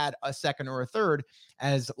maybe add a second or a third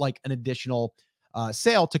as like an additional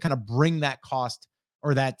sale to kind of bring that cost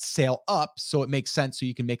or that sale up, so it makes sense, so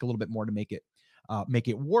you can make a little bit more to make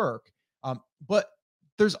it work. But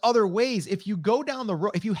there's other ways. If you go down the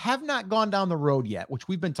road, if you have not gone down the road yet, which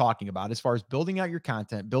we've been talking about, as far as building out your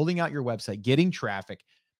content, building out your website, getting traffic,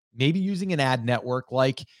 maybe using an ad network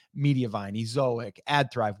like Mediavine, Ezoic,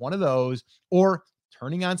 AdThrive, one of those, or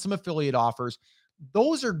turning on some affiliate offers,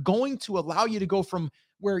 those are going to allow you to go from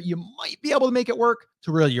where you might be able to make it work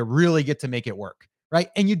to where you really get to make it work, right?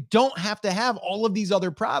 And you don't have to have all of these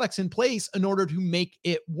other products in place in order to make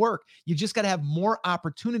it work. You just got to have more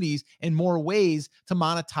opportunities and more ways to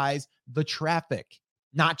monetize the traffic,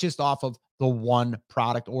 not just off of the one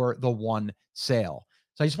product or the one sale.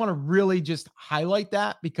 So I just want to really just highlight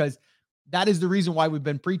that, because that is the reason why we've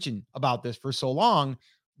been preaching about this for so long,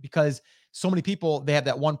 because so many people, they have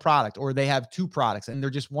that one product or they have 2 products and they're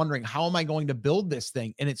just wondering, how am I going to build this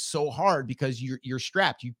thing? And it's so hard because you're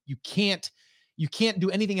strapped. You can't do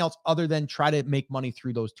anything else other than try to make money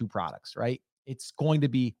through those 2 products, right? It's going to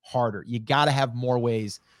be harder. You got to have more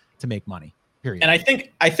ways to make money. Period. And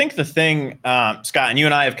I think the thing, Scott, and you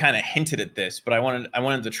and I have kind of hinted at this, but I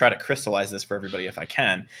wanted to try to crystallize this for everybody if I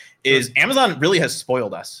can, is Amazon really has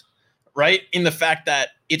spoiled us, right? In the fact that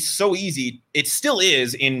it's so easy. It still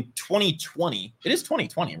is in 2020. It is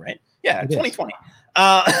 2020, right? Yeah, 2020.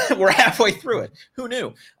 We're halfway through it. Who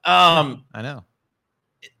knew? I know.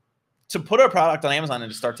 To put our product on Amazon and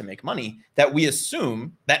to start to make money, that we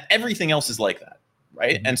assume that everything else is like that.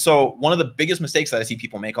 Right. Mm-hmm. And so one of the biggest mistakes that I see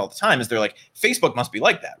people make all the time is they're like, Facebook must be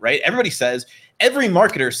like that, right? Every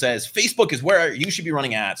marketer says Facebook is where you should be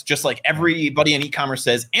running ads, just like everybody in e-commerce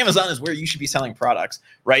says Amazon is where you should be selling products,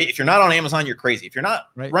 right? If you're not on Amazon, you're crazy. If you're not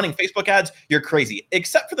running Facebook ads, you're crazy,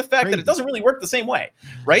 except for the fact that it doesn't really work the same way,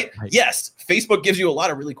 right? Yes, Facebook gives you a lot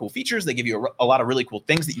of really cool features. They give you a lot of really cool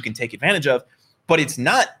things that you can take advantage of, but it's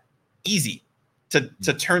not easy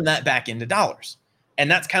to turn that back into dollars. And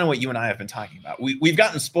that's kind of what you and I have been talking about. We've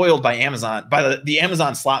gotten spoiled by Amazon, by the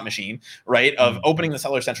Amazon slot machine, right? Of opening the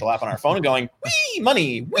Seller Central app on our phone and going, wee,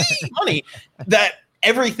 money, that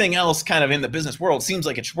everything else kind of in the business world seems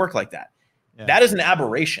like it should work like that. Yeah. That is an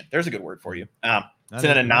aberration. There's a good word for you. It's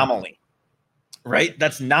an anomaly, right?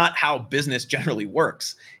 That's not how business generally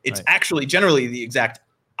works. It's actually generally the exact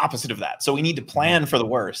opposite of that. So we need to plan for the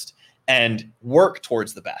worst and work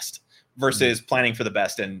towards the best, versus planning for the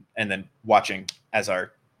best and then watching as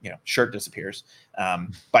our shirt disappears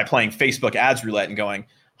by playing Facebook ads roulette and going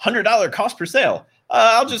 $100 cost per sale.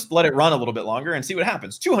 I'll just let it run a little bit longer and see what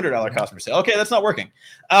happens. $200 cost per sale. Okay, that's not working.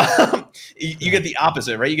 You get the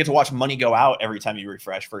opposite, right? You get to watch money go out every time you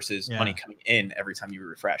refresh versus money coming in every time you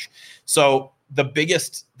refresh. So the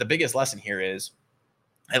biggest lesson here is,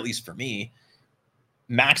 at least for me,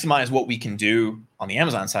 maximize what we can do on the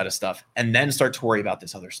Amazon side of stuff and then start to worry about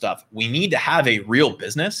this other stuff. We need to have a real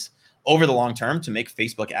business over the long term to make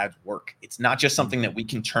Facebook ads work. It's not just something that we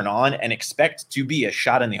can turn on and expect to be a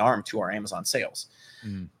shot in the arm to our Amazon sales.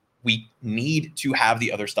 We need to have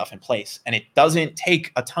the other stuff in place, and it doesn't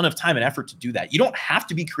take a ton of time and effort to do that. You don't have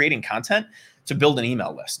to be creating content to build an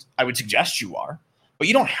email list. I would suggest you are, but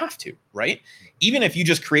you don't have to, right? Even if you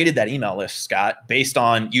just created that email list, Scott, based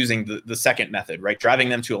on using the second method, right? Driving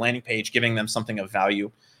them to a landing page, giving them something of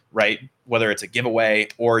value, right? Whether it's a giveaway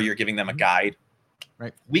or you're giving them a guide,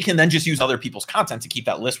 right? We can then just use other people's content to keep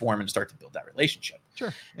that list warm and start to build that relationship.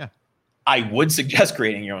 Sure. Yeah. I would suggest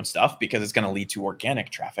creating your own stuff because it's going to lead to organic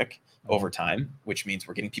traffic over time, which means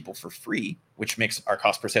we're getting people for free, which makes our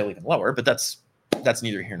cost per sale even lower, but that's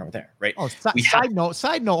neither here nor there, right? Oh, side note.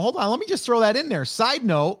 Hold on. Let me just throw that in there. Side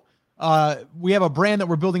note. we have a brand that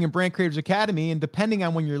we're building in Brand Creators Academy, and depending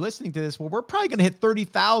on when you're listening to this, well, we're probably going to hit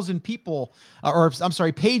 30,000 people, or I'm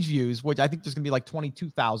sorry, page views, which I think there's going to be like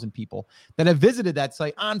 22,000 people that have visited that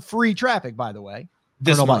site on free traffic, by the way.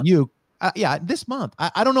 This I don't know month. about you. Yeah, this month.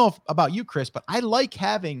 I don't know about you, Chris, but I like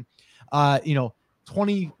having,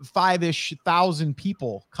 25-ish thousand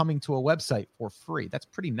people coming to a website for free. That's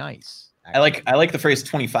pretty nice. Actually. I like the phrase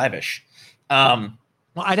 25-ish.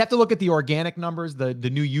 Well, I'd have to look at the organic numbers, the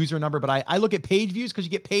new user number, but I look at page views because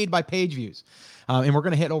you get paid by page views. And we're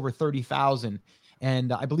going to hit over 30,000.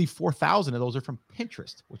 And I believe 4,000 of those are from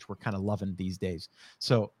Pinterest, which we're kind of loving these days.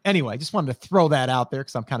 So anyway, I just wanted to throw that out there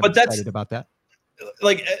because I'm kind of excited about that.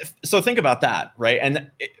 Like, so think about that, right?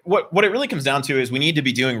 And what it really comes down to is we need to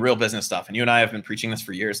be doing real business stuff. And you and I have been preaching this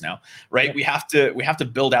for years now, right? Yeah. We have to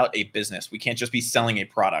build out a business. We can't just be selling a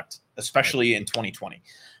product, especially in 2020.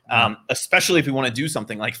 Especially if we want to do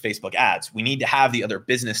something like Facebook ads, we need to have the other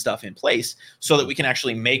business stuff in place so that we can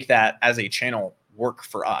actually make that as a channel work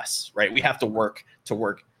for us, right? We have to work to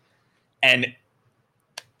work. And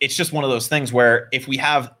it's just one of those things where if we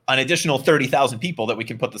have an additional 30,000 people that we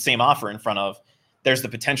can put the same offer in front of, there's the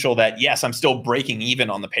potential that, yes, I'm still breaking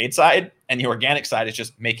even on the paid side and the organic side is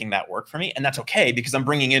just making that work for me. And that's okay because I'm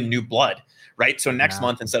bringing in new blood, right? So next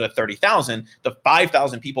month, instead of 30,000, the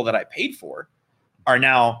 5,000 people that I paid for are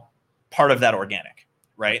now part of that organic,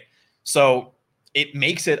 right? So it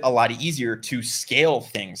makes it a lot easier to scale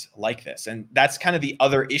things like this. And that's kind of the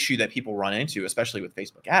other issue that people run into, especially with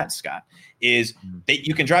Facebook ads, Scott, is that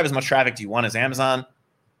you can drive as much traffic as you want as Amazon,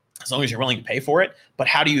 as long as you're willing to pay for it. But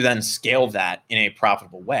how do you then scale that in a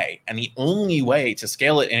profitable way? And the only way to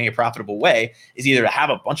scale it in a profitable way is either to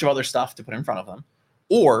have a bunch of other stuff to put in front of them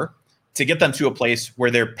or to get them to a place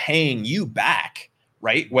where they're paying you back,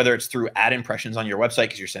 right? Whether it's through ad impressions on your website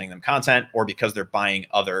because you're sending them content or because they're buying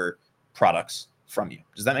other products from you.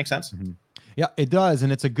 Does that make sense? Mm-hmm. Yeah, it does.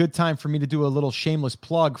 And it's a good time for me to do a little shameless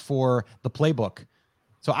plug for the playbook.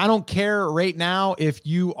 So I don't care right now if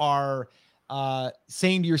you are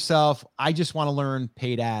saying to yourself, I just want to learn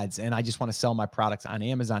paid ads and I just want to sell my products on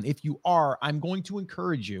Amazon. If you are, I'm going to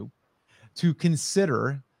encourage you to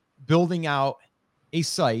consider building out a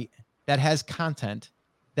site that has content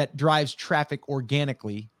that drives traffic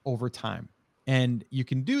organically over time. And you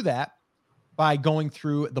can do that by going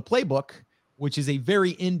through the playbook, which is a very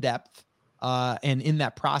in-depth, and in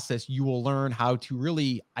that process, you will learn how to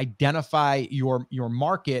really identify your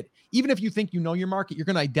market. Even if you think you know your market, you're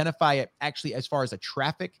going to identify it actually as far as a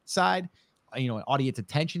traffic side, an audience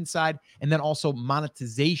attention side, and then also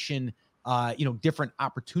monetization, different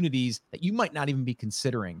opportunities that you might not even be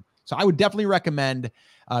considering. So I would definitely recommend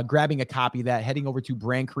grabbing a copy of that, heading over to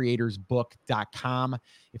brandcreatorsbook.com.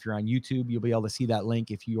 If you're on YouTube, you'll be able to see that link.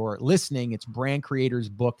 If you're listening, it's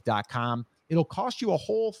brandcreatorsbook.com. It'll cost you a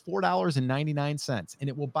whole $4.99, and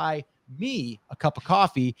it will buy me a cup of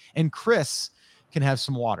coffee, and Chris can have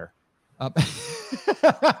some water. Or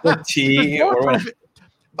tea.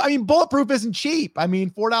 I mean, bulletproof isn't cheap. I mean,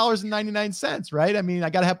 $4.99, right? I mean, I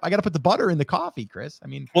gotta put the butter in the coffee, Chris. I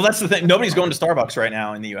mean, well, that's the thing. Nobody's going to Starbucks right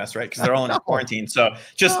now in the US, right? Because they're all in quarantine. So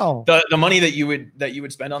just the money that you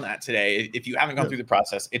would spend on that today, if you haven't gone through the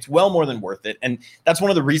process, it's well more than worth it. And that's one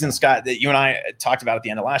of the reasons, Scott, that you and I talked about at the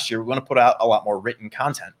end of last year. We want to put out a lot more written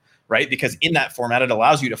content, right? Because in that format, it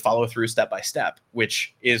allows you to follow through step by step,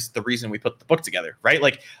 which is the reason we put the book together, right?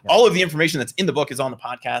 Like all of the information that's in the book is on the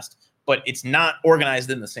podcast, but it's not organized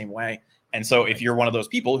in the same way. And so if you're one of those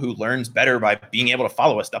people who learns better by being able to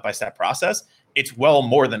follow a step-by-step process, it's well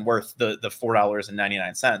more than worth the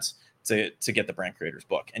 $4.99 to get the Brand Creators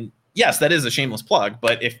book. And yes, that is a shameless plug,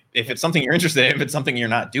 but if it's something you're interested in, if it's something you're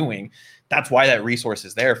not doing, that's why that resource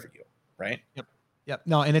is there for you, right? Yep.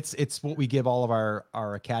 No, and it's what we give all of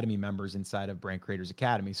our Academy members inside of Brand Creators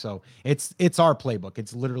Academy. So it's our playbook.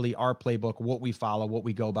 It's literally our playbook, what we follow, what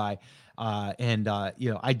we go by.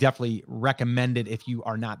 I definitely recommend it if you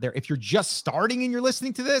are not there. If you're just starting and you're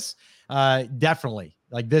listening to this, definitely,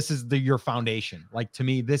 like, this is your foundation. Like, to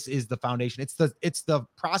me, this is the foundation. It's the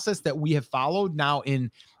process that we have followed now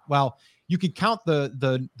you could count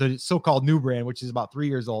the so-called new brand, which is about 3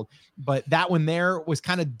 years old, but that one there was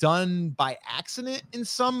kind of done by accident in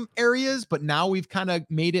some areas, but now we've kind of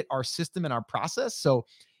made it our system and our process. So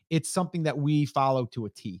it's something that we follow to a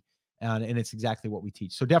T, and it's exactly what we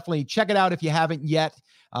teach. So definitely check it out if you haven't yet.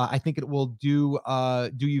 I think it will do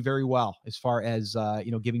you very well as far as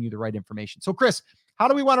giving you the right information. So Chris, how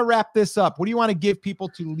do we want to wrap this up? What do you want to give people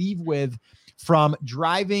to leave with from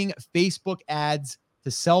driving Facebook ads to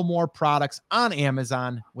sell more products on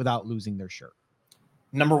Amazon without losing their shirt?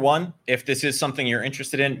 Number one, if this is something you're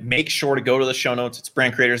interested in, make sure to go to the show notes. It's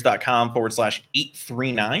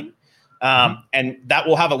brandcreators.com/839. And that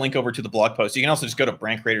will have a link over to the blog post. You can also just go to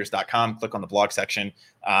brandcreators.com, click on the blog section.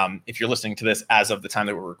 If you're listening to this as of the time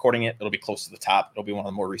that we're recording it, it'll be close to the top. It'll be one of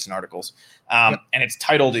the more recent articles. And it's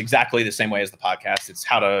titled exactly the same way as the podcast. It's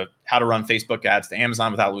how to run Facebook ads to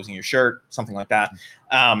Amazon without losing your shirt, something like that.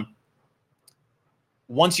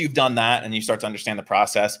 Once you've done that and you start to understand the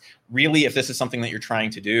process, really, if this is something that you're trying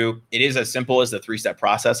to do, it is as simple as the 3-step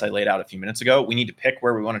process I laid out a few minutes ago. We need to pick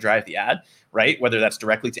where we want to drive the ad, right? Whether that's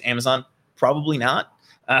directly to Amazon, probably not.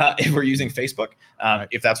 If we're using Facebook,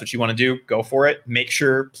 if that's what you want to do, go for it. Make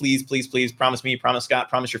sure, please, please, please promise me, promise Scott,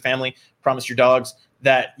 promise your family, promise your dogs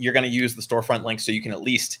that you're going to use the storefront link so you can at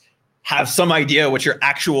least have some idea what your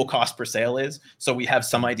actual cost per sale is. So we have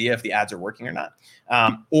some idea if the ads are working or not.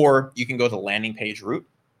 Or you can go the landing page route.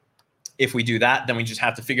 If we do that, then we just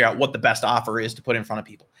have to figure out what the best offer is to put in front of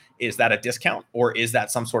people. Is that a discount or is that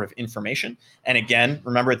some sort of information? And again,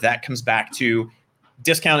 remember that comes back to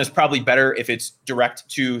discount is probably better if it's direct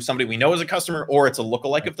to somebody we know as a customer or it's a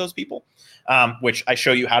lookalike of those people, which I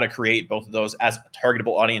show you how to create both of those as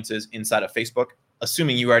targetable audiences inside of Facebook,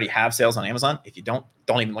 assuming you already have sales on Amazon. If you don't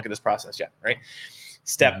even look at this process yet, right?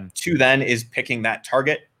 Step 2 then is picking that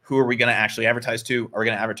target. Who are we going to actually advertise to? Are we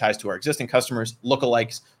going to advertise to our existing customers,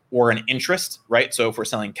 lookalikes, or an interest, right? So if we're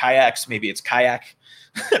selling kayaks, maybe it's kayak,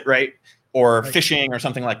 right? Or fishing or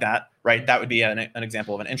something like that, right? That would be an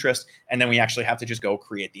example of an interest. And then we actually have to just go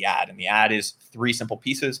create the ad. And the ad is 3 simple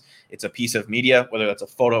pieces. It's a piece of media, whether that's a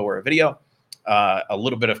photo or a video, a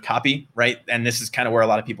little bit of copy, right? And this is kind of where a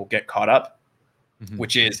lot of people get caught up,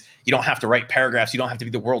 which is you don't have to write paragraphs. You don't have to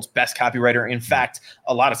be the world's best copywriter. In fact,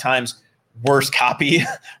 a lot of times worse copy,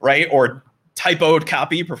 right? Or typoed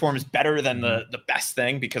copy performs better than the best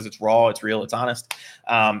thing because it's raw, it's real, it's honest.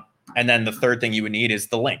 And then the third thing you would need is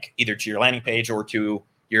the link, either to your landing page or to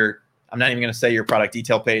your, I'm not even going to say your product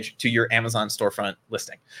detail page, to your Amazon storefront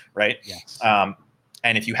listing, right? Yes.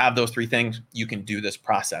 And if you have those 3 things, you can do this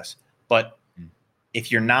process. But if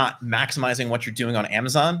you're not maximizing what you're doing on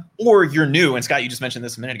Amazon, or you're new, and Scott, you just mentioned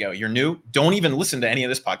this a minute ago, you're new, don't even listen to any of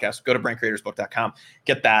this podcast. Go to brandcreatorsbook.com,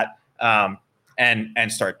 get that,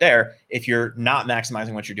 and start there. If you're not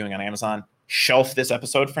maximizing what you're doing on Amazon, shelf this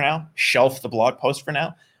episode for now, shelf the blog post for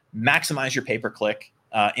now, maximize your pay-per-click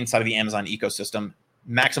inside of the Amazon ecosystem,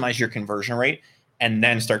 maximize your conversion rate, and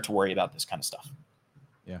then start to worry about this kind of stuff.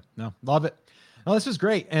 Yeah, no, love it. No, this is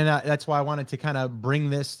great. And that's why I wanted to kind of bring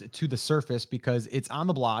this to the surface because it's on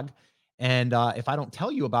the blog. And if I don't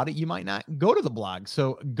tell you about it, you might not go to the blog.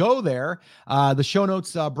 So go there. The show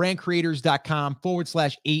notes,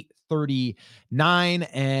 brandcreators.com/839.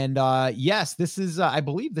 And yes, this is, I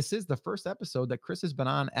believe this is the first episode that Chris has been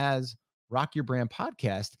on as Rock Your Brand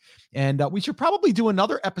podcast. And we should probably do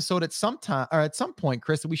another episode at some time or at some point,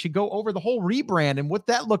 Chris, that we should go over the whole rebrand and what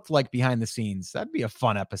that looked like behind the scenes. That'd be a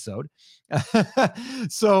fun episode.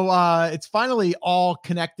 So it's finally all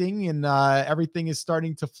connecting and everything is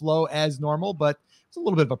starting to flow as normal, but it's a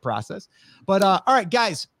little bit of a process. But all right,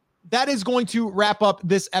 guys, that is going to wrap up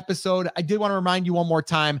this episode. I did want to remind you one more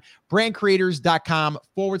time,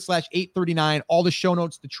 brandcreators.com/839, all the show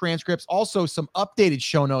notes, the transcripts, also some updated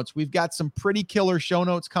show notes. We've got some pretty killer show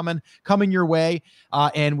notes coming your way.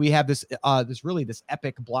 And we have this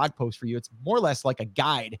epic blog post for you. It's more or less like a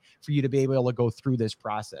guide for you to be able to go through this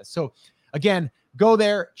process. So again, go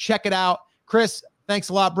there, check it out. Chris, thanks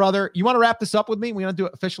a lot, brother. You want to wrap this up with me? We want to do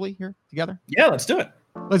it officially here together? Yeah, let's do it.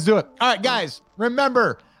 Let's do it. All right, guys,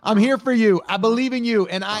 remember, I'm here for you. I believe in you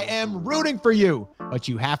and I am rooting for you, but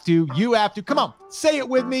you have to, come on, say it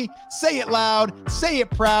with me. Say it loud, say it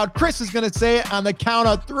proud. Chris is going to say it on the count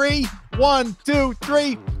of 3. 1, 2,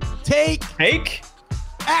 3. Take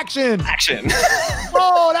action.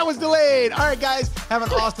 Oh, that was delayed. All right, guys, have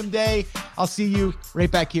an awesome day. I'll see you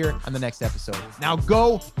right back here on the next episode. Now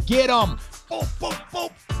go get them. Boom, boom, boom,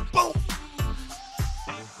 boom.